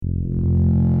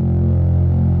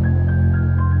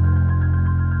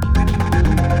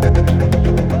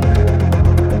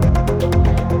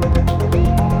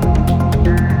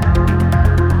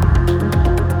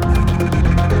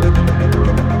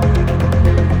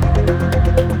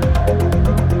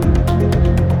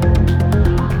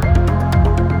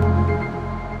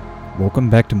Welcome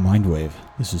back to Mindwave.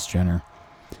 This is Jenner.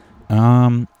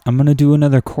 I'm going to do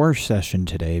another core session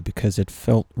today because it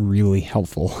felt really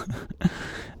helpful.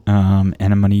 And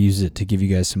I'm going to use it to give you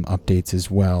guys some updates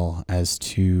as well as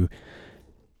to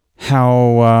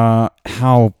how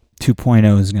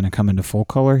 2.0 is going to come into full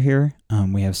color here.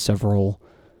 We have several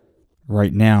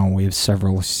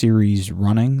series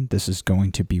running. This is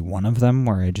going to be one of them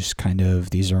where I just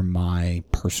these are my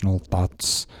personal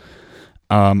thoughts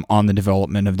on the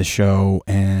development of the show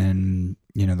and,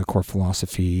 the core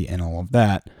philosophy and all of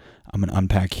that. I'm going to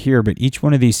unpack here, but each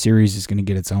one of these series is going to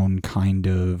get its own kind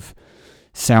of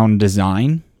sound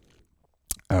design,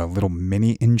 little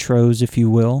mini intros, if you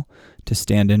will, to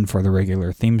stand in for the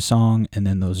regular theme song. And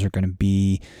then those are going to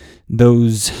be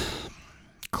those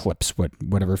clips,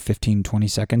 whatever, 15, 20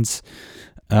 seconds.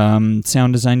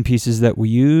 Sound design pieces that we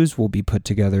use will be put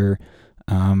together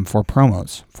for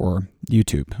promos for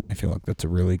YouTube. I feel like that's a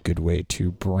really good way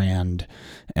to brand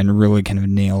and really kind of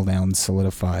nail down,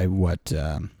 solidify what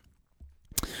the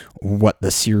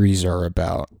series are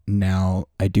about. Now,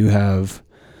 I do have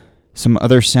some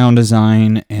other sound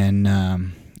design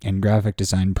and graphic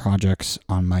design projects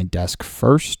on my desk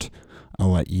first.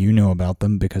 I'll let you know about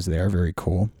them because they are very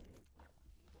cool.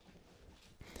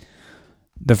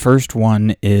 The first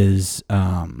one is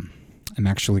I'm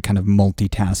actually kind of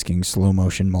multitasking, slow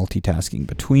motion multitasking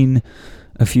between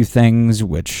a few things,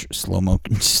 which slow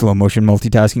motion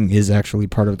multitasking is actually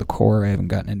part of the core. I haven't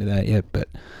gotten into that yet, but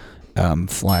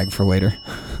flag for later.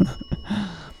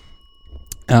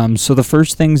 So the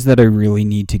first things that I really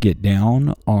need to get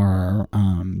down are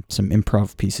some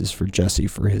improv pieces for Jesse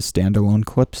for his standalone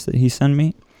clips that he sent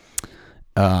me.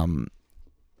 And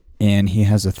he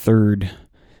has a third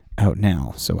out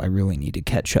now, so I really need to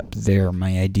catch up there.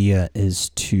 My idea is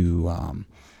to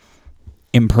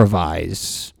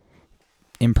improvise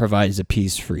a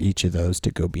piece for each of those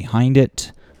to go behind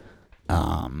it,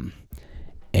 and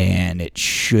it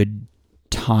should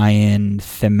tie in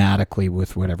thematically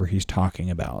with whatever he's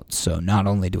talking about. So not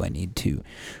only do I need to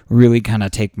really kind of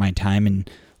take my time and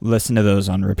listen to those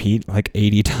on repeat like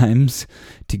 80 times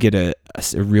to get a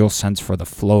real sense for the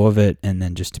flow of it, and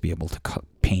then just to be able to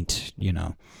paint,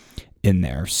 in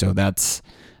there. So that's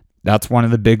one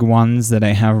of the big ones that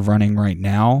I have running right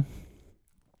now.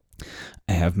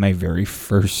 I have my very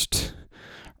first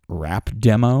rap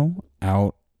demo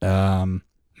out.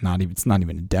 It's not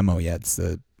even a demo yet.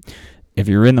 If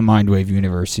you're in the Mindwave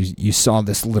universe, you saw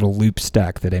this little loop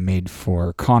stack that I made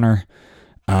for Connor.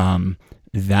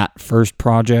 That first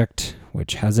project,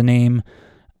 which has a name,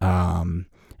 I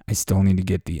still need to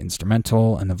get the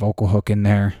instrumental and the vocal hook in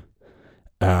there.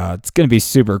 It's going to be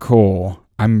super cool.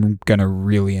 I'm going to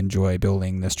really enjoy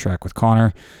building this track with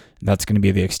Connor. That's going to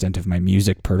be the extent of my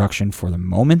music production for the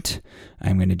moment.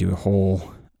 I'm going to do a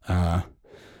whole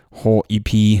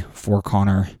EP for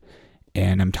Connor,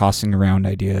 and I'm tossing around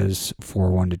ideas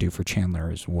for one to do for Chandler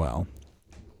as well.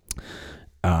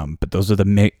 But those are the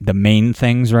main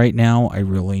things right now. I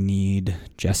really need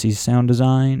Jesse's sound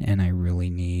design, and I really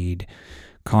need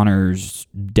Connor's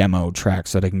demo track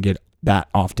so that I can get that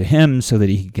off to him so that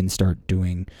he can start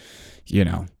doing,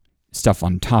 stuff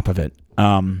on top of it.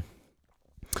 Boom.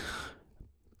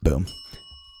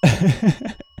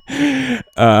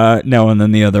 No, and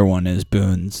then the other one is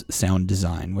Boone's sound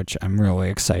design, which I'm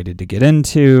really excited to get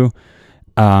into.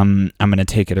 I'm going to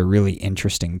take it a really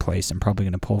interesting place. I'm probably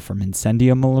going to pull from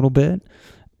Incendium a little bit,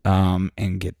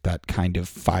 and get that kind of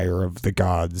fire of the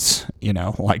gods,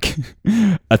 like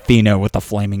Athena with the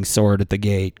flaming sword at the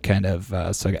gate, kind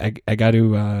of. So I got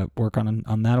to work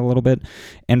on that a little bit,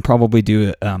 and probably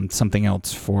do something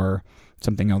else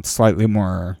slightly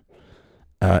more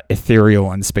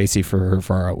ethereal and spacey for her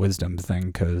Far Out Wisdom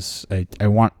thing, because I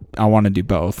want to do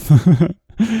both.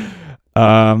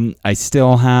 I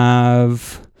still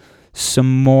have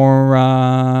some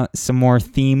more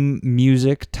theme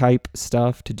music type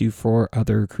stuff to do for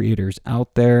other creators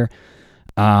out there.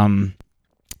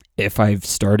 If I've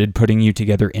started putting you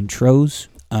together intros,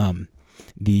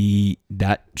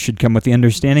 that should come with the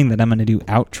understanding that I'm going to do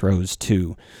outros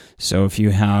too. So if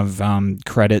you have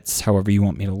credits, however you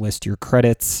want me to list your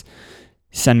credits,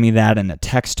 send me that in a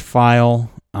text file.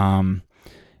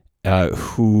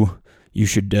 Who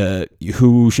should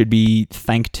be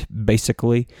thanked,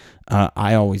 basically.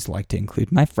 I always like to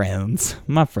include my friends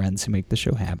who make the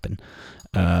show happen.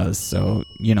 So,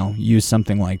 use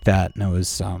something like that. And it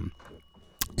was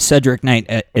Cedric Knight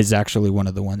is actually one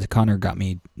of the ones. Connor got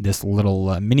me this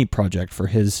little mini project for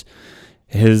his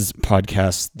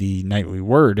podcast, The Nightly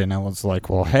Word, and I was like,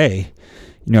 well, hey,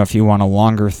 if you want a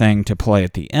longer thing to play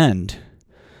at the end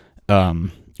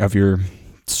of your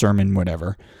sermon,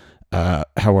 whatever,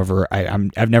 However,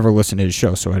 I've never listened to his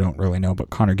show, so I don't really know. But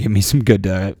Connor gave me some good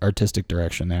artistic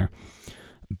direction there.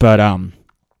 But I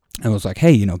was like,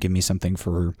 hey, give me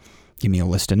a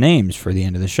list of names for the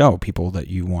end of the show, people that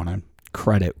you want to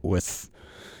credit with,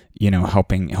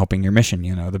 helping your mission.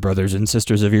 The brothers and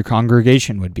sisters of your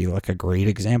congregation would be like a great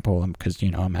example, because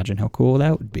imagine how cool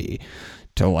that would be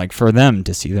to for them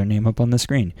to see their name up on the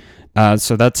screen.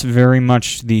 So that's very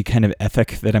much the kind of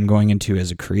ethic that I'm going into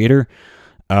as a creator.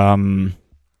 And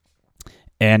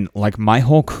my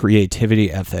whole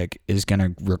creativity ethic is going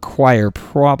to require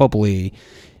probably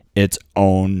its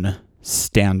own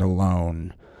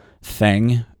standalone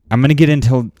thing. I'm going to get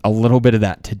into a little bit of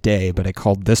that today, but I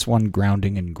called this one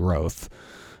Grounding and Growth.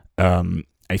 I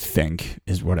think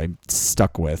is what I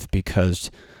stuck with,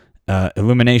 because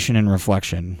illumination and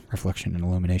reflection and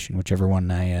illumination, whichever one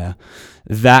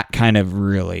that kind of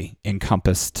really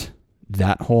encompassed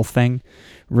that whole thing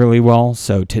really well.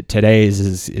 So today's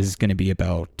is going to be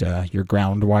about your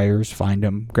ground wires. Find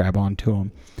them, grab onto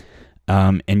them,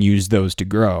 and use those to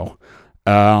grow.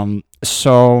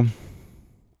 So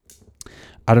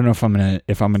I don't know if I'm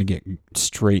gonna get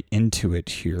straight into it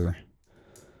here.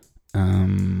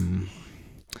 I'm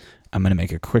gonna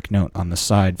make a quick note on the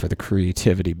side for the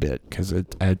creativity bit, because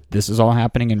this is all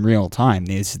happening in real time.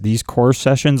 These core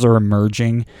sessions are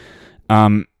emerging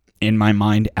in my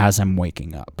mind as I'm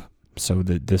waking up. So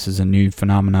this is a new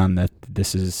phenomenon, that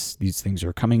these things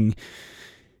are coming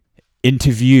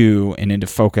into view and into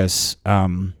focus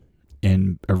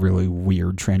in a really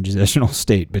weird transitional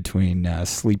state between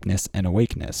sleepness and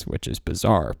awakeness, which is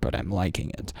bizarre, but I'm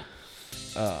liking it.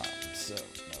 So notes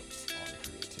on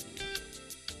creativity.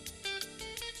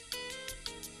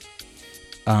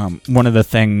 One of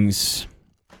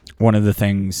the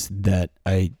things that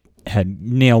I had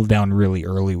nailed down really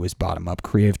early was bottom-up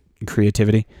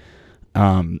creativity,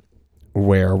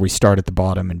 where we start at the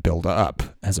bottom and build up,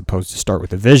 as opposed to start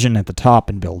with a vision at the top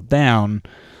and build down.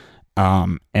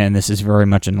 And this is very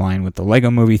much in line with the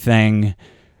Lego Movie thing.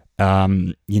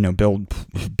 Build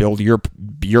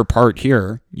your part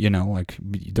here.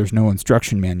 There's no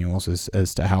instruction manuals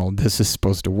as to how this is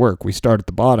supposed to work. We start at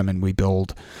the bottom and we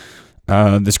build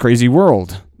this crazy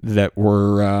world that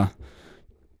we're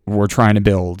trying to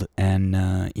build,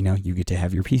 and you get to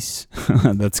have your piece.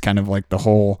 That's kind of like the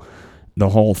whole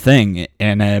thing.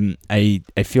 And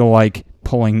I feel like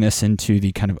pulling this into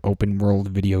the kind of open world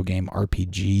video game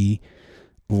RPG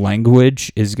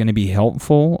language is going to be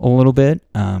helpful a little bit.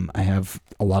 I have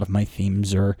a lot of my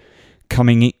themes are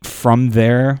coming from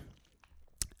there,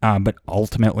 but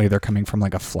ultimately they're coming from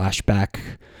like a flashback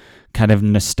kind of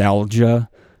nostalgia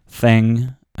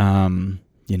thing.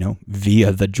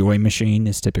 Via the Joy Machine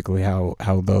is typically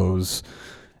how those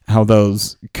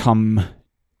come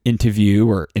into view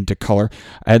or into color.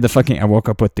 I woke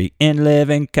up with the In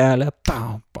Living Color,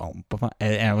 boom, boom, boom,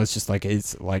 and I was just like,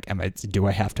 do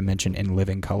I have to mention In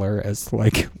Living Color as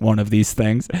like one of these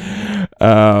things?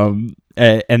 And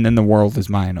then The World Is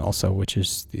Mine also, which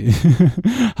is the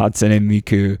Hatsune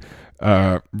Miku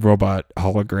robot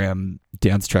hologram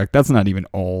dance track. That's not even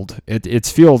old. It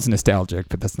feels nostalgic,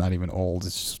 but that's not even old.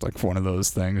 It's just like one of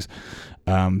those things.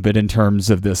 But in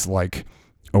terms of this like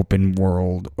open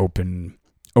world, open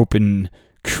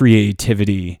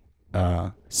creativity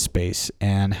space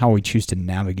and how we choose to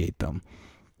navigate them.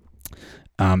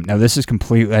 Now this is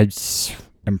completely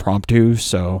impromptu,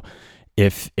 so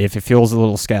if it feels a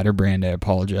little scatterbrained, I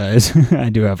apologize. I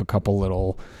do have a couple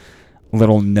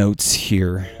little notes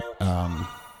here,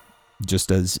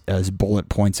 just as bullet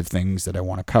points of things that I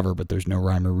want to cover, but there's no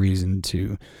rhyme or reason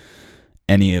to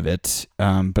any of it.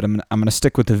 But I'm gonna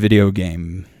stick with the video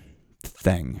game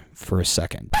thing for a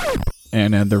second.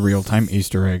 And the real-time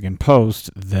Easter egg and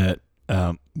post that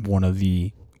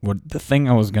the thing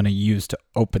I was going to use to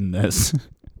open this,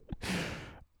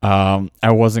 I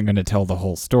wasn't going to tell the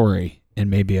whole story, and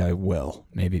maybe I will.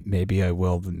 Maybe I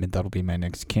will. That'll be my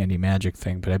next Candy Magic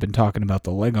thing. But I've been talking about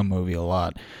the Lego Movie a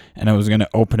lot, and I was going to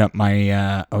open up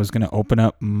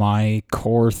my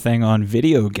core thing on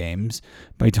video games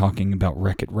by talking about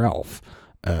Wreck-It Ralph.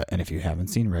 And if you haven't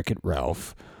seen Wreck-It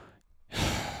Ralph,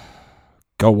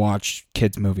 go watch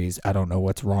kids movies. I don't know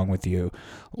what's wrong with you.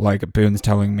 Like Boone's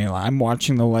telling me, I'm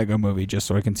watching the Lego Movie just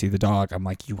so I can see the dog. I'm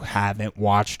like, you haven't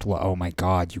watched. Oh my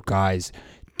God, you guys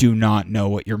do not know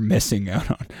what you're missing out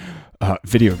on.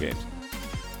 Video games.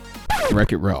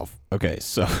 Wreck-It Ralph. Okay,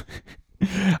 so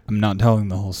I'm not telling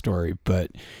the whole story,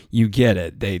 but you get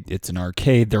it. It's an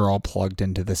arcade. They're all plugged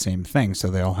into the same thing, so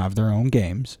they all have their own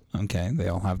games. Okay, they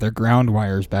all have their ground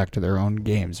wires back to their own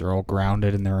games. They're all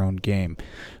grounded in their own game,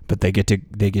 but they get to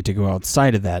go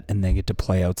outside of that, and they get to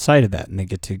play outside of that, and they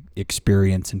get to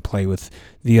experience and play with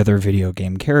the other video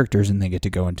game characters, and they get to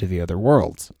go into the other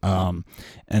worlds. And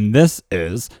this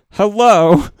is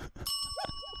hello.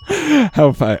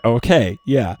 Okay,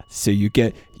 yeah. So you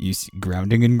see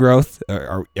grounding and growth.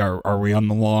 Are we on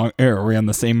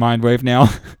the same mind wave now?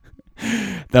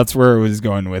 That's where I was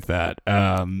going with that.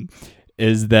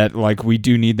 Is that like we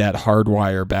do need that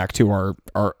hardwire back to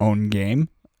our own game,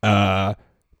 but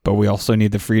we also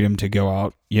need the freedom to go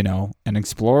out, and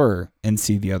explore and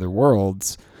see the other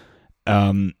worlds.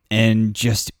 And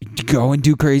just go and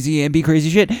do crazy and be crazy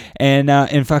shit. And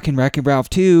in fucking Wreck-It Ralph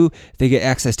 2, they get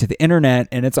access to the internet,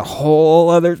 and it's a whole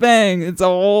other thing. It's a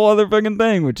whole other fucking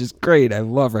thing, which is great. I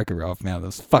love Wreck-It Ralph, man.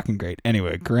 That's fucking great.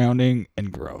 Anyway, grounding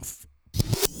and growth.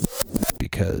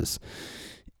 Because,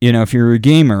 if you're a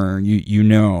gamer, you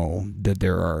know that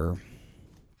there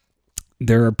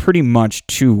are pretty much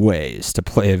two ways to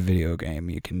play a video game.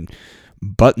 You can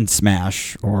button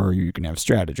smash, or you can have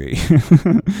strategy.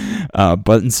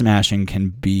 Button smashing can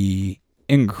be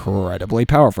incredibly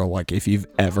powerful. Like if you've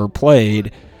ever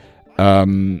played a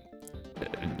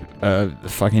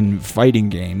fucking fighting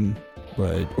game,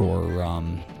 or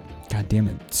god damn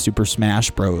it, Super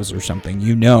Smash Bros. Or something,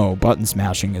 button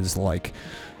smashing is like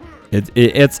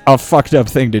it's a fucked up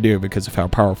thing to do because of how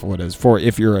powerful it is. For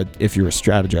if you're a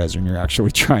strategizer and you're actually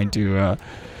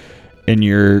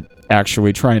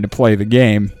trying to play the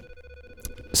game.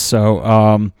 So,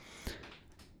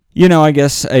 I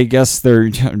guess they're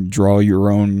draw your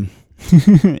own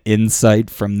insight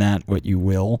from that, what you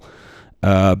will.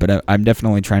 But I'm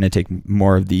definitely trying to take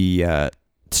more of the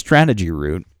strategy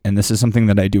route, and this is something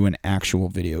that I do in actual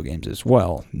video games as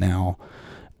well. Now,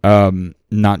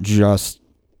 not just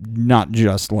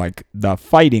like the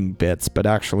fighting bits, but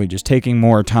actually just taking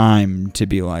more time to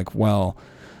be like, well,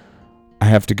 I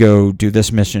have to go do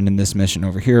this mission and this mission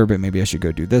over here, but maybe I should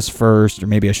go do this first, or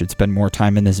maybe I should spend more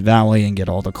time in this valley and get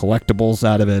all the collectibles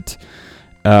out of it,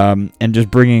 and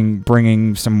just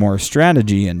bringing some more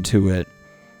strategy into it.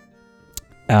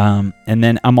 And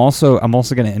then I'm also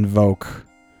going to invoke.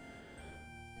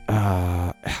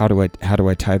 How do I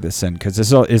tie this in? Because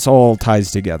it's all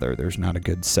ties together. There's not a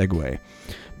good segue,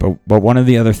 but one of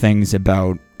the other things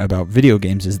about video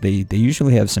games is they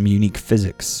usually have some unique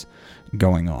physics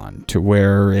going on, to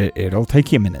where it'll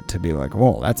take you a minute to be like,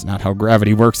 well, that's not how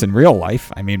gravity works in real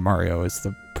life. I mean, Mario is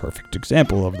the perfect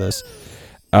example of this.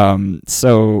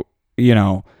 So,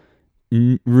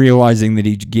 realizing that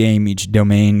each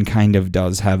domain kind of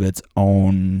does have its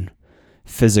own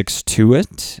physics to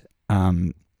it.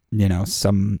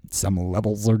 Some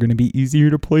levels are going to be easier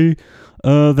to play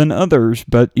than others,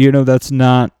 but that's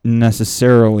not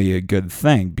necessarily a good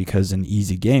thing, because an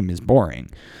easy game is boring.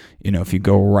 If you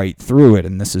go right through it,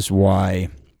 and this is why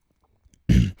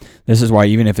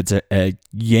even if it's a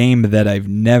game that I've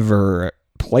never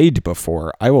played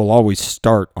before, I will always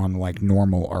start on like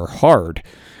normal or hard,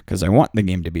 because I want the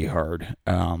game to be hard.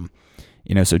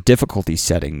 So difficulty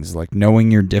settings, like knowing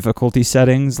your difficulty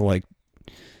settings, like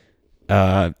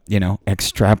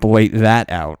extrapolate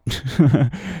that out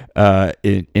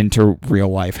into real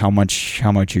life. How much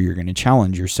you're going to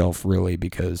challenge yourself, really,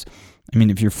 because I mean,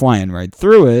 if you're flying right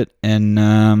through it, and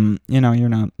you're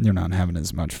not having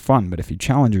as much fun. But if you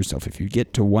challenge yourself, if you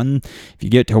get to one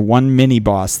mini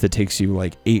boss that takes you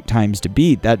like 8 times to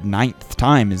beat, that 9th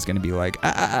time is going to be like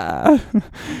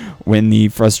when the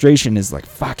frustration is like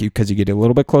fuck you, because you get a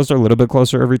little bit closer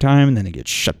every time, and then it gets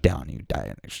shut down, and you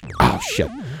die. Oh shit!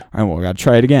 All right, well, we got to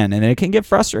try it again, and it can get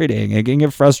frustrating.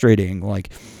 Like.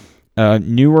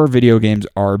 Newer video games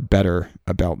are better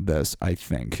about this, I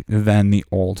think, than the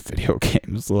old video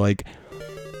games. Like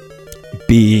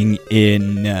being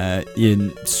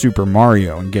in Super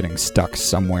Mario and getting stuck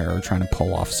somewhere, or trying to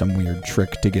pull off some weird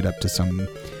trick to get up to some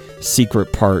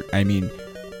secret part. I mean,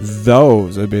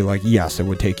 those would be like, yes, it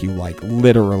would take you like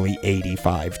literally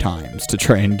 85 times to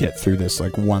try and get through this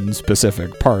like one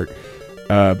specific part.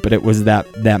 But it was that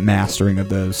mastering of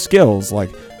those skills, like.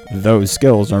 Those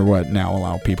skills are what now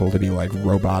allow people to be like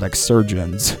robotic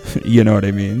surgeons. You know what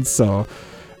I mean? So,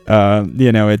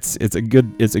 it's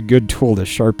a good tool to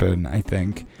sharpen, I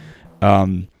think.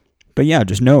 But yeah,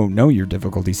 just know your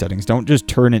difficulty settings. Don't just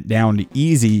turn it down to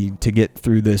easy to get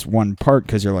through this one part,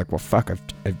 because you're like, well, fuck,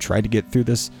 I've tried to get through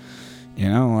this,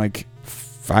 like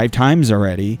 5 times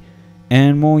already.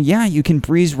 And well, yeah, you can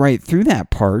breeze right through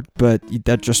that part, but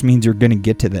that just means you're gonna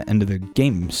get to the end of the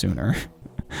game sooner.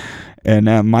 And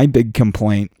my big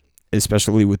complaint,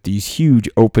 especially with these huge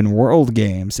open world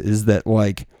games, is that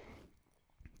like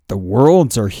the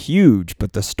worlds are huge,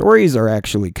 but the stories are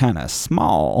actually kind of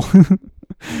small.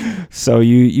 So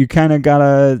you kind of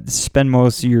gotta spend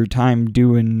most of your time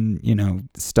doing,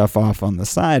 stuff off on the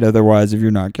side. Otherwise, if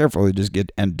you're not careful, you just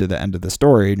get to the end of the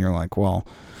story and you're like, well,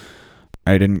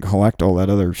 I didn't collect all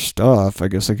that other stuff. I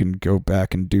guess I can go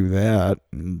back and do that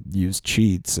and use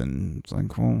cheats. And it's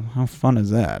like, well, how fun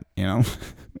is that, And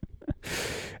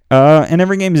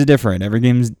every game is different. Every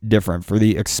game's different. For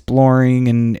the exploring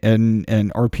and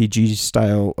RPG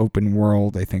style open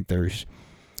world, I think there's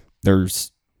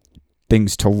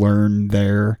things to learn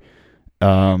there.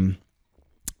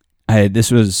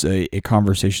 This was a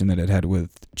conversation that I'd had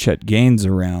with Chet Gaines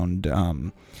around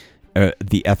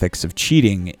the ethics of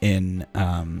cheating in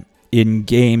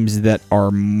games that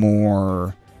are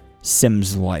more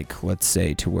Sims-like, let's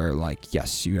say, to where, like,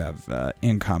 yes, you have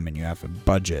income and you have a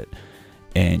budget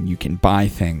and you can buy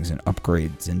things and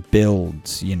upgrades and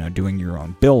builds, doing your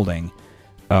own building.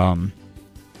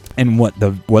 And what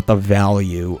the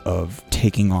value of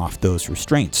taking off those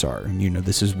restraints are. And,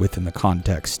 this is within the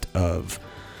context of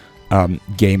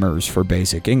gamers for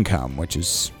basic income, which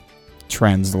is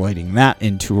translating that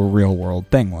into a real world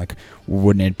thing. Like,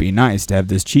 wouldn't it be nice to have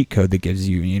this cheat code that gives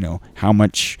you, how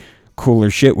much cooler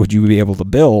shit would you be able to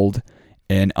build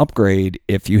and upgrade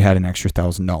if you had an extra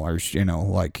 $1,000,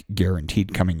 like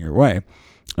guaranteed coming your way,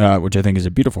 which I think is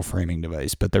a beautiful framing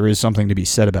device. But there is something to be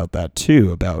said about that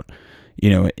too, about,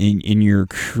 in your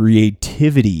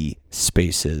creativity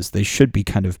spaces, they should be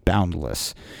kind of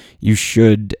boundless. You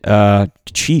should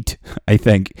cheat, I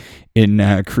think,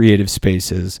 in creative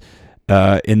spaces.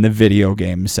 In the video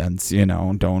game sense,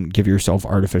 don't give yourself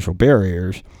artificial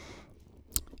barriers.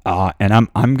 And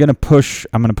I'm gonna push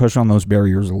on those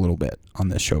barriers a little bit on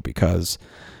this show, because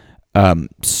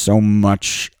so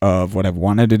much of what I've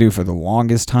wanted to do for the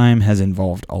longest time has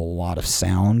involved a lot of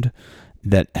sound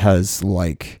that has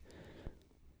like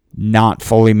not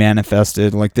fully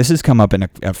manifested. Like, this has come up in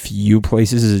a few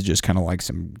places as just kind of like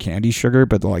some candy sugar,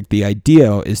 but like the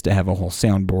idea is to have a whole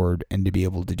soundboard and to be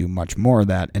able to do much more of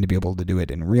that and to be able to do it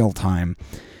in real time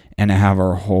and to have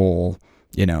our whole,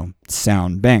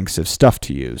 sound banks of stuff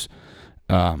to use.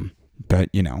 But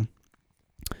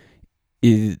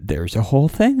there's a whole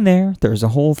thing there. There's a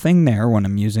whole thing there when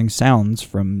I'm using sounds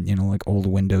from, like old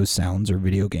Windows sounds or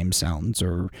video game sounds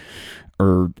or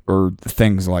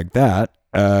things like that.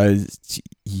 I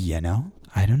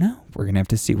don't know. We're gonna have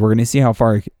to see. We're gonna see how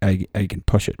far I can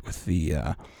push it with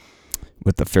the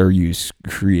fair use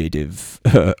creative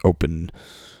open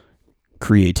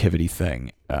creativity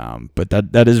thing. But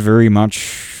that is very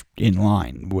much in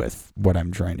line with what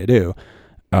I'm trying to do.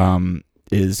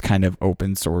 Is kind of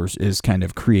open source, is kind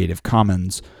of Creative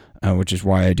Commons, which is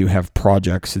why I do have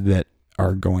projects that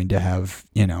are going to have,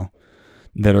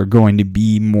 that are going to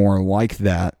be more like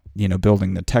that.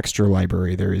 Building the texture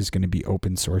library, there is going to be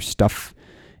open source stuff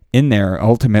in there.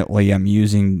 Ultimately, I'm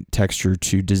using texture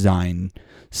to design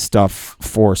stuff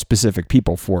for specific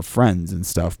people, for friends and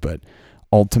stuff, but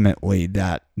ultimately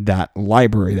that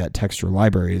library, that texture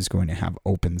library, is going to have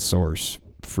open source,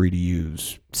 free to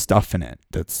use stuff in it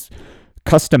that's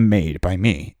custom made by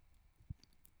me,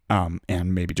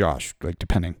 and maybe Josh, like,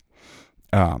 depending.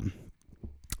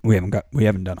 We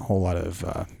haven't done a whole lot of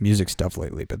music stuff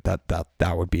lately, but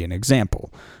that would be an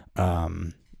example.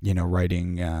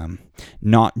 Writing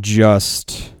not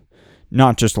just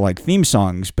like theme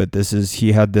songs, but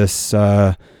he had this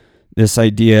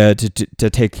idea to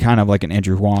take kind of like an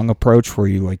Andrew Huang approach, where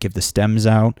you like give the stems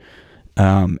out,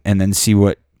 and then see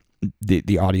what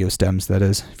the audio stems, that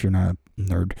is, if you're not a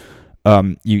nerd,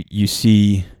 you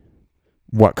see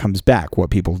what comes back, what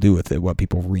people do with it, what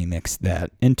people remix that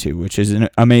into, which is an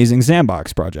amazing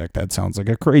sandbox project. That sounds like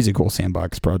a crazy cool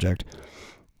sandbox project.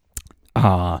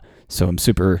 So I'm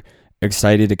super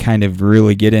excited to kind of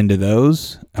really get into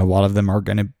those. A lot of them are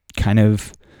going to kind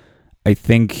of, I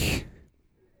think,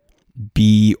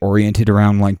 be oriented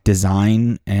around like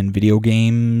design and video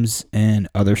games and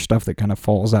other stuff that kind of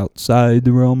falls outside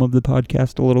the realm of the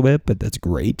podcast a little bit, but that's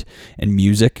great. And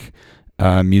music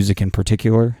in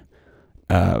particular.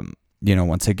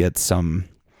 Once I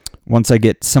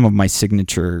get some of my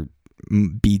signature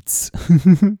beats,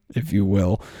 if you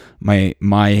will,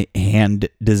 my hand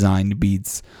designed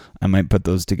beats, I might put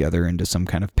those together into some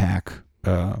kind of pack.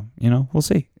 We'll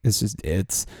see.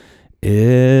 It's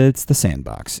the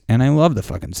sandbox, and I love the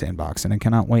fucking sandbox, and I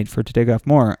cannot wait for it to take off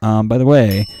more. By the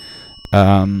way,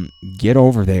 get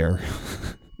over there.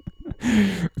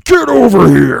 Get over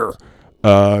here.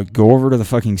 Go over to the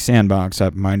fucking sandbox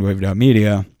at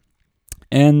mindwave.media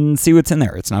and see what's in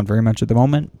there. It's not very much at the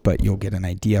moment, but you'll get an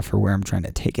idea for where I'm trying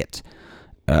to take it.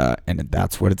 And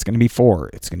that's what it's going to be for.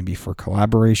 It's going to be for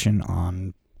collaboration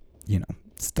on,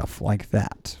 stuff like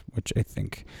that, which I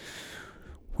think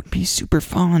would be super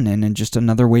fun and just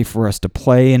another way for us to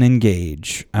play and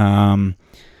engage. For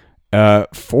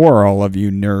all of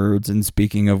you nerds, and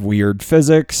speaking of weird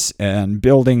physics and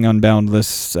building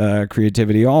unboundless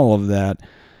creativity, all of that,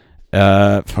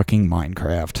 fucking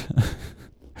Minecraft.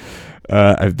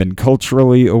 I've been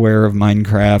culturally aware of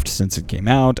Minecraft since it came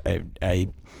out. I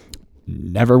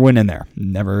never went in there.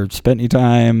 Never spent any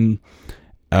time.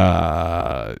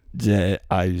 I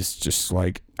was just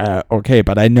like, okay,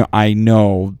 but I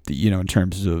know, in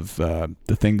terms of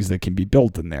the things that can be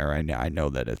built in there, I know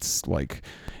that it's like,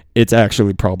 it's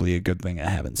actually probably a good thing I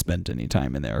haven't spent any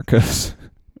time in there, because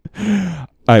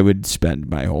I would spend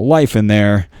my whole life in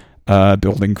there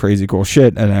building crazy cool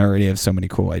shit, and I already have so many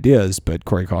cool ideas. But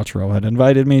Corey Cottrell had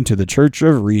invited me to the Church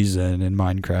of Reason in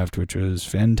Minecraft, which was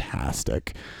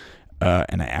fantastic,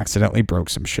 and I accidentally broke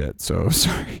some shit, so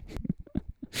sorry.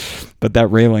 But that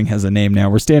railing has a name now.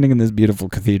 We're standing in this beautiful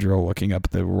cathedral looking up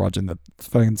we're watching the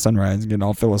fucking sunrise and getting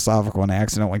all philosophical, and I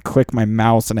accidentally click my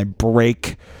mouse and I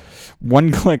break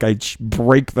one click. I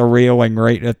break the railing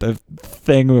right at the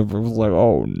thing. It was like,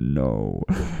 oh no.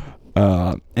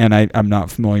 And I'm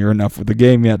not familiar enough with the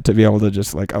game yet to be able to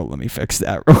just like, oh, let me fix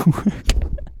that real quick.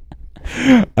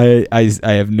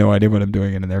 I have no idea what I'm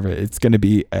doing in there, but it's going to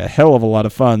be a hell of a lot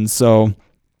of fun. So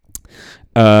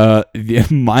the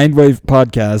Mindwave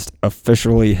podcast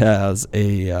officially has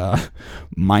a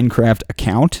Minecraft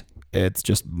account. It's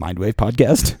just Mindwave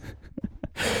podcast.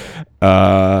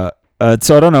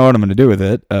 So I don't know what I'm going to do with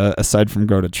it, aside from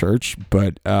go to church,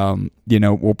 but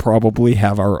we'll probably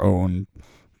have our own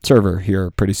server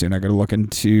here pretty soon. I got to look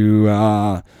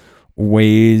into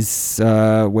ways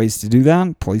to do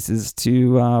that, places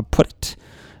to put it.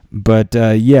 But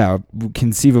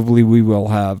conceivably we will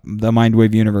have, the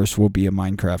Mindwave universe will be a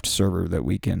Minecraft server that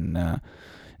we can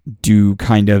do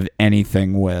kind of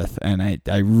anything with. And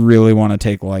I really want to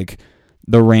take like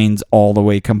the reins all the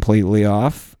way completely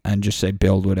off and just say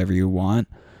build whatever you want.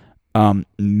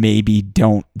 Maybe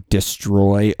don't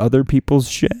destroy other people's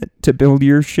shit to build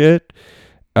your shit.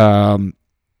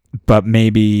 But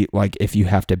maybe like if you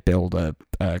have to build a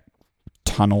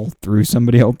tunnel through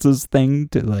somebody else's thing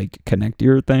to like connect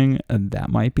your thing, and that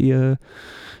might be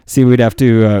we'd have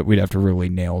to really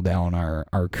nail down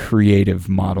our creative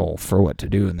model for what to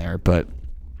do in there. But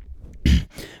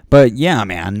yeah,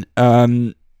 man,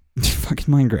 fucking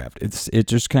Minecraft, it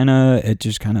just kind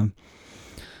of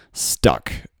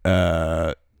stuck,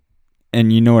 and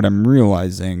what I'm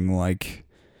realizing, like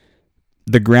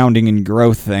the grounding and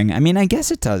growth thing, I mean, I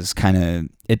guess it does kind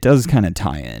of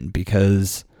tie in,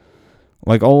 because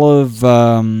like all of,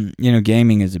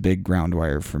 gaming is a big ground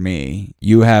wire for me.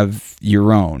 You have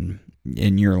your own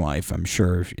in your life, I'm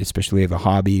sure, especially if you have a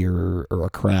hobby or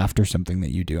a craft or something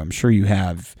that you do. I'm sure you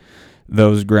have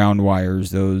those ground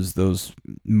wires, those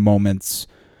moments,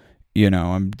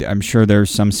 I'm sure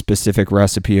there's some specific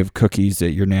recipe of cookies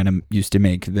that your Nana used to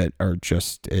make that are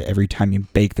just, every time you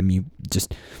bake them, you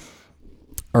just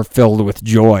are filled with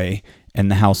joy, and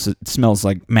the house smells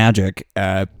like magic.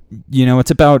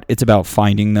 It's about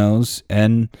finding those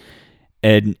and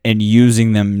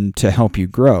using them to help you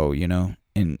grow, in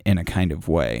a kind of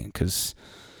way. Because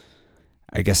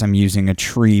I guess I'm using a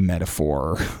tree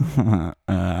metaphor,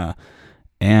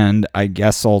 and I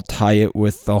guess I'll tie it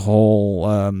with the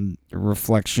whole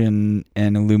reflection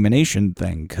and illumination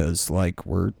thing. Because like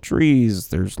we're trees,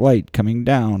 there's light coming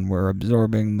down, we're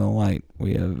absorbing the light.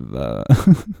 We have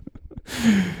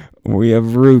we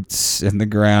have roots in the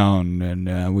ground,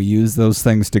 and we use those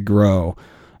things to grow.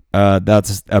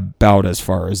 That's about as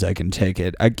far as I can take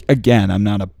it. Again, I'm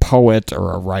not a poet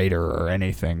or a writer or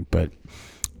anything, but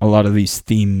a lot of these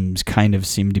themes kind of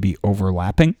seem to be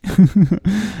overlapping,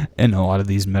 and a lot of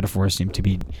these metaphors seem to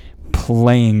be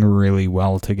playing really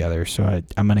well together. So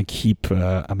I'm gonna keep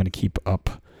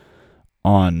up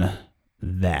on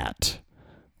that.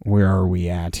 Where are we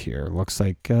at here? Looks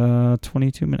like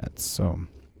 22 minutes. So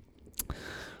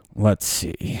let's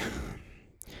see.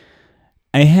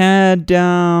 I had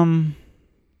I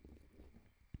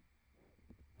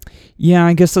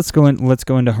guess let's go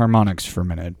into harmonics for a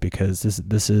minute, because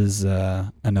this is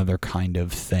another kind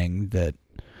of thing that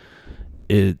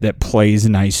plays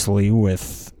nicely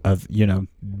with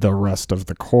the rest of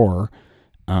the core.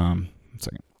 One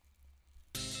second.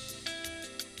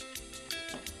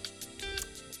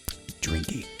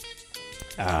 Drinky.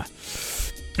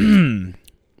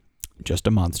 Just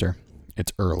a monster.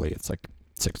 It's early. It's like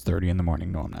 6:30 in the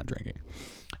morning. No, I'm not drinking.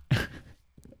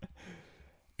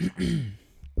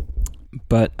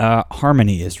 But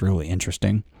harmony is really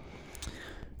interesting.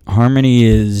 Harmony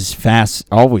is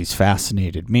always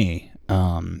fascinated me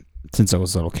since I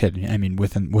was a little kid. I mean,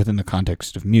 within the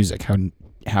context of music,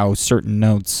 how certain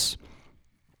notes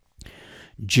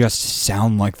just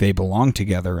sound like they belong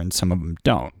together and some of them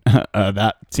don't.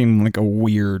 That seemed like a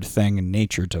weird thing in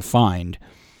nature to find,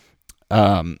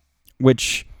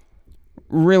 which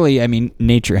really, I mean,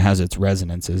 nature has its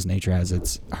resonances, nature has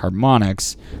its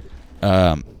harmonics,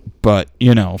 but,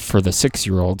 you know, for the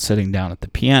 6-year-old sitting down at the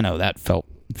piano, that felt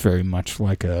very much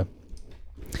like a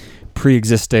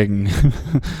pre-existing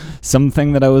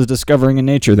something that I was discovering in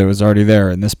nature that was already there,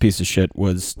 and this piece of shit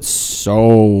was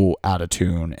so out of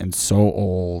tune and so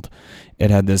old.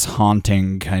 It had this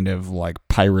haunting kind of like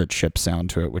pirate ship sound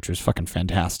to it, which was fucking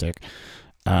fantastic.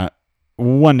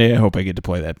 One day I hope I get to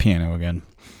play that piano again.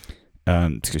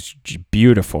 It's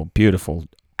beautiful, beautiful,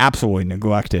 absolutely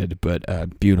neglected,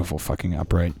 but beautiful fucking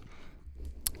upright.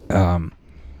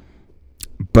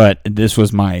 But this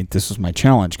was my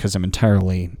challenge because I'm an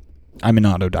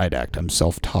autodidact. I'm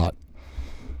self-taught.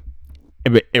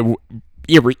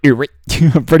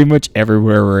 Pretty much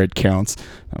everywhere where it counts.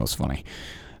 That was funny.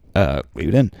 Leave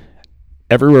it in.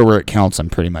 Everywhere where it counts, I'm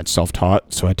pretty much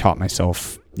self-taught. So I taught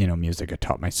myself, music. I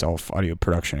taught myself audio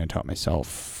production. I taught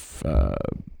myself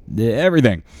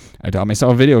everything. I taught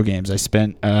myself video games. I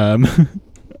spent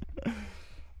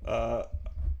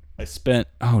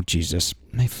oh Jesus,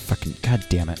 my fucking god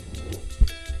damn it.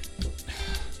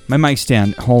 My mic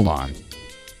stand, hold on.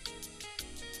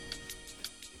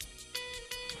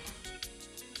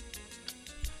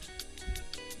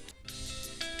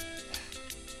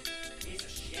 Piece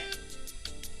of shit.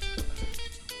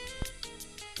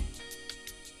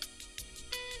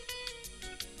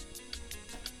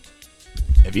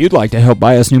 If you'd like to help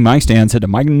buy us new mic stands, head to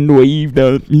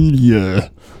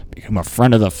micandwave.media. Become a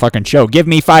friend of the fucking show. Give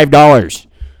me $5.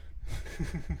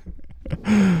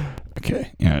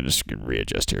 Okay, just gonna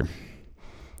readjust here.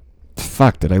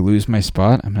 Fuck, did I lose my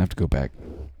spot? I'm gonna have to go back.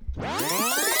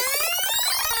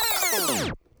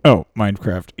 Oh,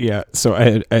 Minecraft. Yeah, so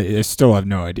I still have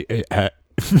no idea.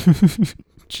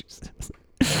 Jesus.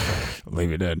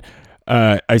 Leave it in.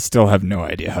 I still have no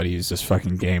idea how to use this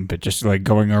fucking game, but just like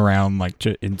going around like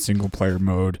in single player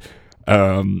mode,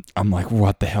 I'm like,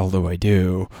 what the hell do I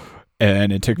do?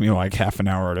 And it took me like half an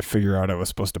hour to figure out I was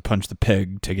supposed to punch the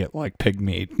pig to get like pig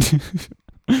meat.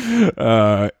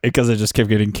 Because I just kept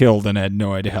getting killed and I had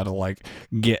no idea how to like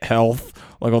get health.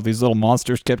 Like all these little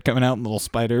monsters kept coming out and little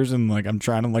spiders, and like I'm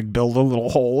trying to like build a little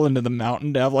hole into the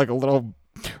mountain to have like a little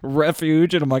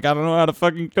refuge, and I'm like, I don't know how to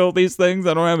fucking kill these things.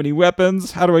 I don't have any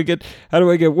weapons. How do I get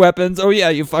weapons? Oh yeah,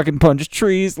 you fucking punch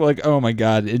trees. Like, oh my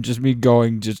god, it just me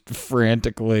going just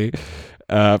frantically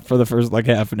for the first like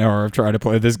half an hour of trying to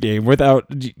play this game without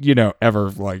ever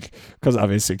like, because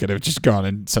obviously could have just gone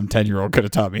and some 10-year-old could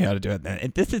have taught me how to do it.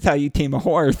 And this is how you tame a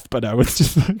horse, but I was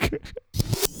just like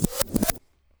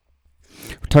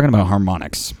we're talking about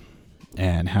harmonics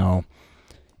and how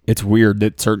it's weird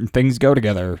that certain things go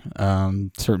together,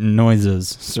 certain noises,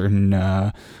 certain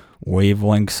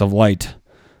wavelengths of light,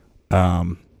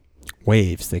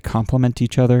 waves. They complement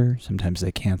each other. Sometimes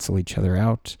they cancel each other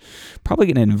out. Probably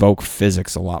going to invoke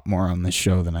physics a lot more on this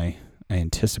show than I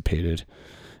anticipated.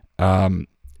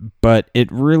 But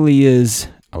it really is,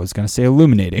 I was going to say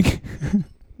illuminating.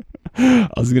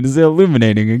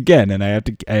 Again, and I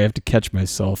have to catch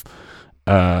myself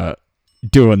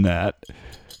doing that.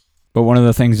 But one of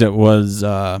the things that was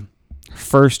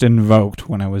first invoked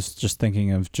when I was just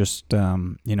thinking of just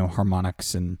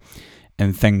harmonics and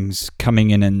things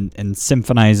coming in and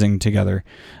symphonizing together,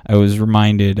 I was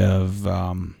reminded of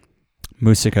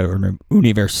Musica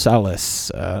Universalis,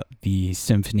 the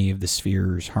Symphony of the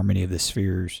Spheres, Harmony of the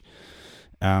Spheres,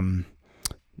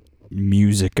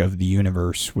 music of the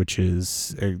universe, which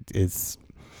is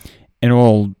an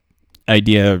old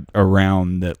idea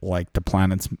around that, like the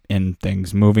planets and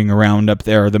things moving around up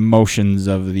there, the motions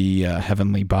of the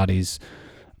heavenly bodies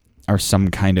are some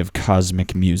kind of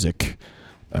cosmic music.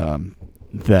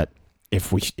 That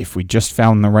if we just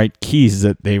found the right keys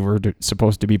that they were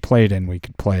supposed to be played in, we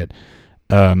could play it.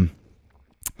 And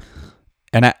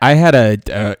I had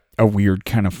a weird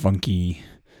kind of funky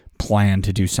plan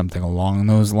to do something along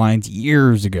those lines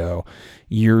years ago,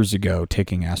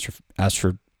 taking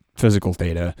astrophysical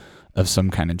data of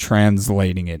some kind and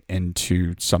translating it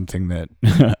into something that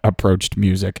approached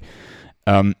music.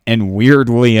 And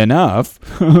weirdly enough,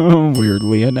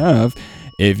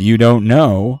 if you don't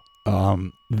know,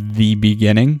 the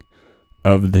beginning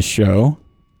of the show,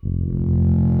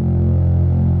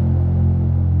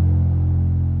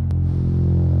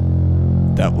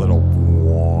 that little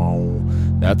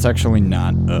that's actually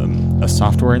not a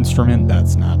software instrument.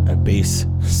 That's not a bass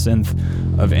synth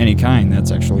of any kind. That's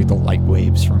actually the light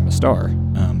waves from a star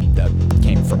that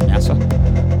came from NASA.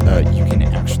 You can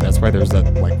actually, that's why there's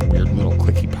that like weird little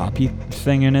clicky poppy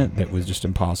thing in it that was just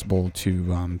impossible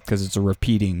to, because it's a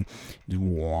repeating,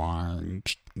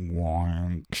 it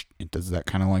does that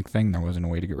kind of like thing. There wasn't a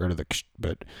way to get rid of the,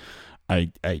 but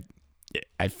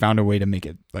I found a way to make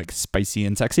it like spicy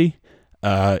and sexy.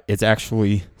 It's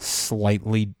actually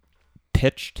slightly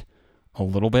pitched a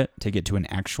little bit to get to an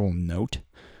actual note,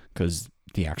 because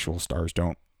the actual stars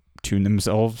don't tune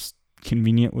themselves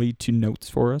conveniently to notes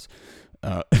for us,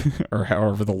 or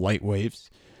however the light waves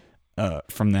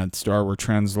from that star were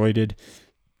translated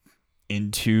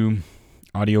into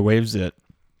audio waves that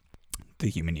the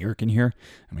human ear can hear.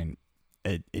 I mean,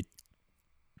 it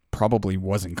probably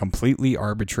wasn't completely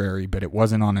arbitrary, but it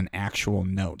wasn't on an actual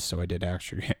note, so I did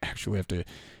actually have to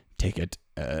take it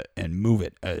and move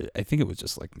it. I think it was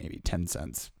just like maybe 10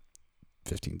 cents,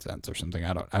 15 cents or something.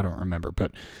 I don't remember,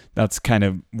 but that's kind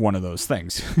of one of those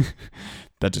things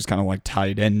that just kind of like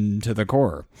tied into the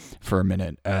core for a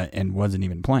minute and wasn't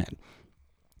even planned.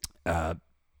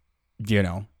 You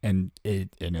know, and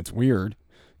it's weird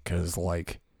because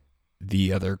like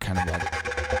the other kind of like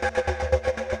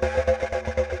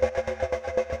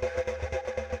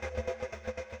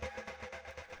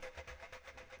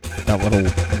that little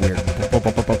weird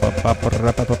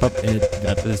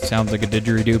that sounds like a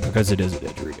didgeridoo because it is a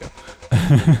didgeridoo.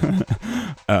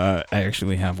 I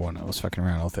actually have one. I was fucking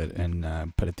around with it and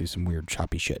put it through some weird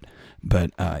choppy shit.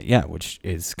 But yeah, which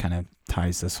is kind of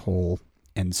ties this whole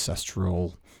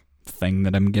ancestral thing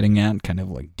that I'm getting at, kind of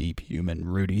like deep human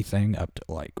rooty thing, up to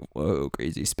like, whoa,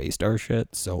 crazy space star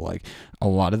shit. So like a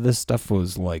lot of this stuff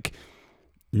was like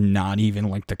not even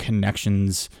like the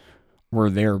connections were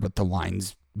there, but the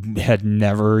lines had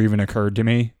never even occurred to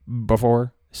me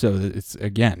before. So it's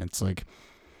like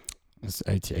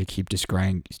I keep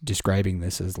describing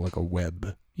this as like a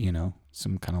web, you know,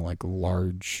 some kind of like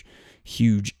large,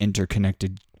 huge,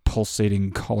 interconnected,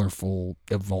 pulsating, colorful,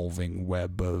 evolving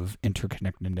web of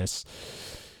interconnectedness.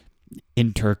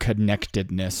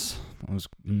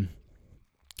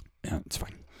 Yeah, it's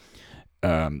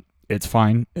fine. It's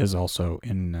fine is also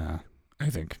in. I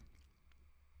think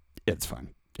it's fine.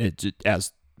 It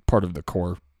as part of the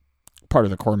core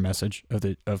message of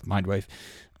Mindwave.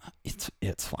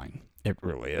 It's fine. It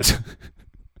really is.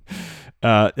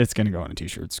 It's gonna go on a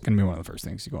t-shirt. It's gonna be one of the first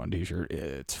things to go on a t-shirt.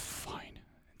 It's fine.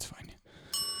 It's fine.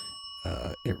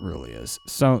 It really is.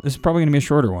 So this is probably gonna be a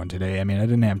shorter one today. I mean, I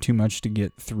didn't have too much to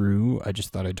get through. I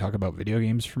just thought I'd talk about video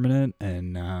games for a minute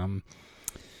and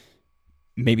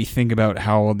maybe think about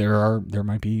how there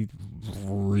might be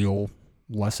real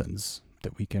lessons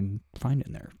that we can find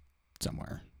in there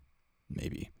somewhere,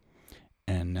 maybe.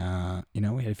 And you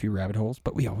know, we had a few rabbit holes,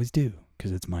 but we always do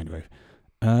because it's Mindwave.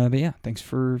 But yeah, thanks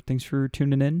for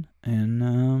tuning in,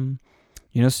 and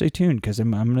you know, stay tuned because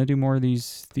I'm gonna do more of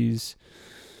these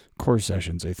core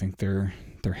sessions. I think they're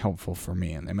helpful for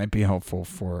me, and they might be helpful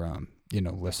for you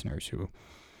know, listeners who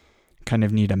kind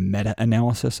of need a meta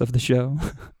analysis of the show.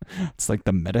 It's like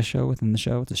the meta show within the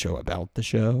show. It's a show about the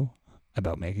show,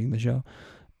 about making the show.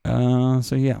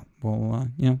 So yeah, well,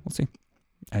 you know, we'll see.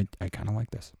 I kind of like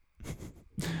this.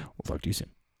 We'll talk to you soon.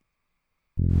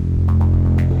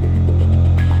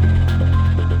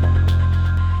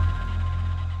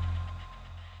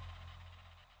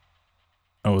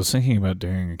 I was thinking about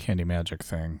doing a Candy Magic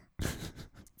thing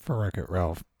for Wreck-It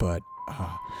Ralph, but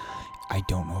I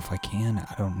don't know if I can.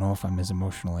 I don't know if I'm as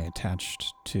emotionally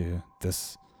attached to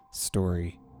this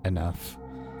story enough.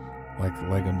 Like the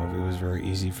Lego Movie was very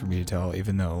easy for me to tell,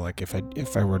 even though like if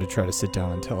I were to try to sit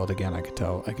down and tell it again, I could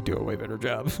do a way better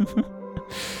job.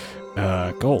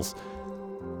 Goals.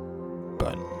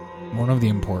 But one of the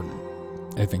important,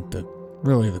 I think that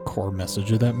really the core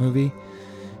message of that movie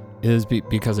is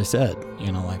because I said,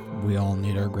 you know, like we all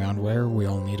need our groundware, we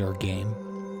all need our game,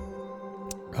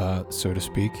 so to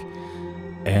speak.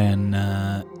 And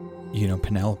you know,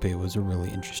 Penelope was a really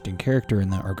interesting character in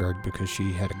that regard because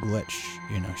she had a glitch.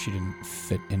 You know, she didn't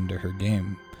fit into her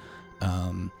game,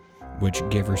 which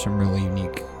gave her some really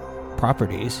unique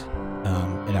properties.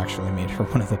 It actually made her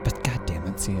one of the... But goddamn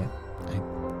it, see,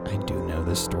 I do know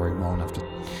this story well enough to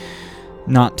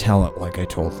not tell it like I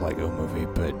told Lego Movie,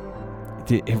 but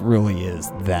it really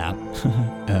is that.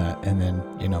 And then,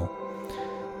 you know,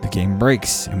 the game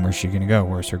breaks, and where's she gonna go?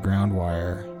 Where's her ground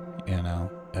wire? You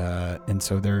know. And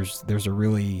so there's a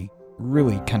really,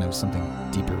 really kind of something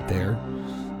deeper there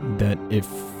that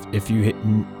if you hit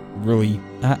really,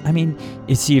 I mean,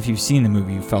 see, if you've seen the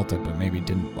movie, you felt it, but maybe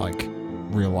didn't like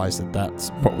realize that that's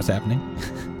what was happening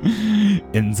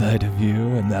inside of you,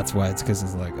 and that's why it's because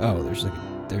it's like, oh,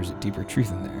 there's a deeper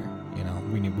truth in there. You know,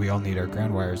 we all need our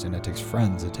ground wires, and it takes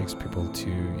friends, it takes people to,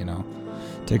 you know,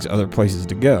 it takes other places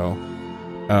to go.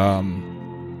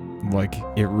 Like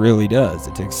it really does.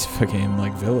 It takes fucking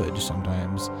like village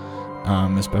sometimes.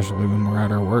 Especially when we're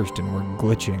at our worst and we're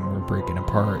glitching, we're breaking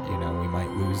apart, you know, we might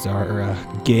lose our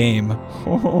game.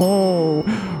 Oh,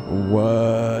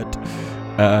 what?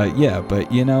 Yeah,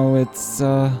 but you know, it's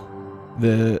I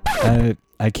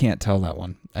can't tell that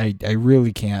one. I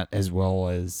really can't, as well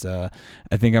as I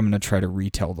think I'm gonna try to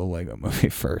retell the Lego Movie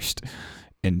first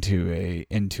into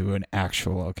an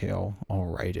actual, okay, I'll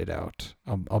write it out.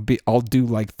 I'll do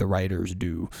like the writers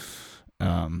do.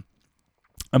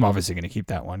 I'm obviously going to keep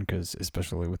that one because,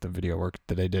 especially with the video work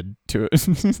that I did to it,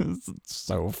 it's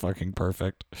so fucking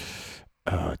perfect.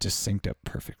 It just synced up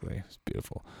perfectly. It's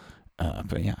beautiful.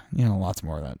 But yeah, you know, lots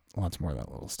more of that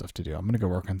little stuff to do. I'm going to go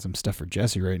work on some stuff for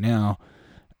Jesse right now.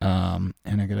 And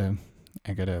I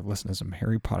gotta listen to some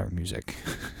Harry Potter music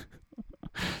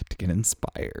to get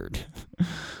inspired.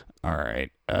 All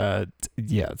right.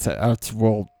 Yeah.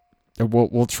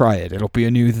 We'll try it. It'll be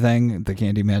a new thing. The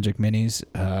Candy Magic Minis.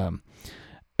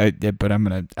 But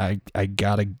I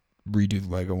gotta redo the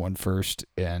Lego one first,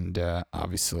 and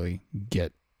obviously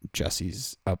get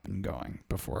Jesse's up and going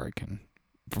before I can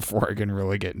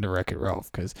really get into Wreck-It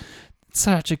Ralph, because it's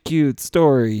such a cute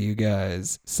story, you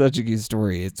guys. Such a cute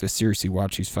story. It's seriously,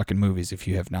 watch these fucking movies if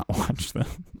you have not watched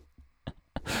them.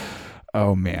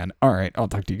 Oh man. All right, I'll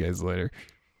talk to you guys later.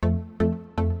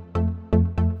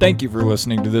 Thank you for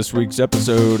listening to this week's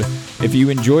episode. If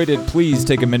you enjoyed it, please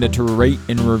take a minute to rate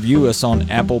and review us on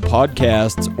Apple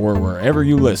Podcasts or wherever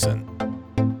you listen.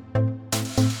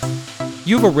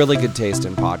 You have a really good taste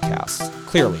in podcasts,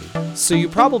 clearly. So you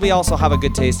probably also have a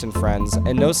good taste in friends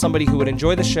and know somebody who would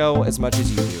enjoy the show as much as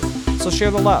you do. So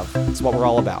share the love. It's what we're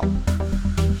all about.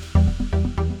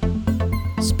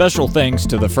 Special thanks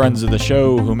to the friends of the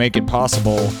show who make it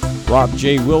possible: Rob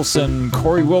J. Wilson,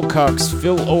 Corey Wilcox,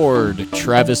 Phil Ord,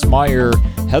 Travis Meyer,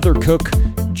 Heather Cook,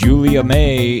 Julia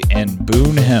May, and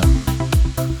Boone Hem.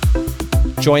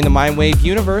 Join the Mindwave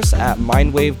universe at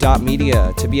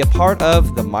mindwave.media to be a part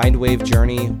of the Mindwave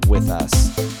journey with us.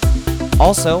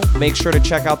 Also, make sure to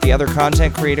check out the other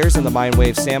content creators in the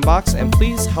Mindwave sandbox, and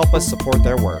please help us support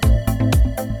their work.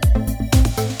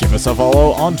 Give us a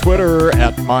follow on Twitter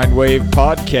at Mindwave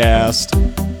Podcast.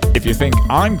 If you think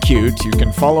I'm cute, you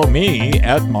can follow me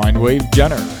at Mindwave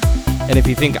Jenner. And if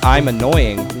you think I'm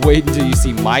annoying, wait until you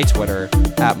see my Twitter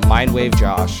at Mindwave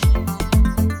Josh.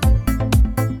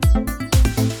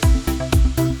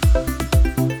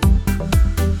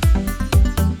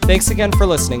 Thanks again for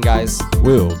listening, guys.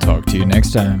 We'll talk to you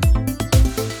next time.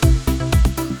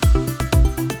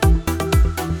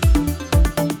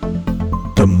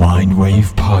 The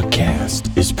Mindwave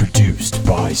Podcast is produced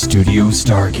by Studio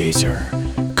Stargazer.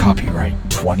 Copyright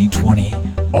 2020,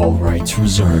 all rights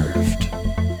reserved.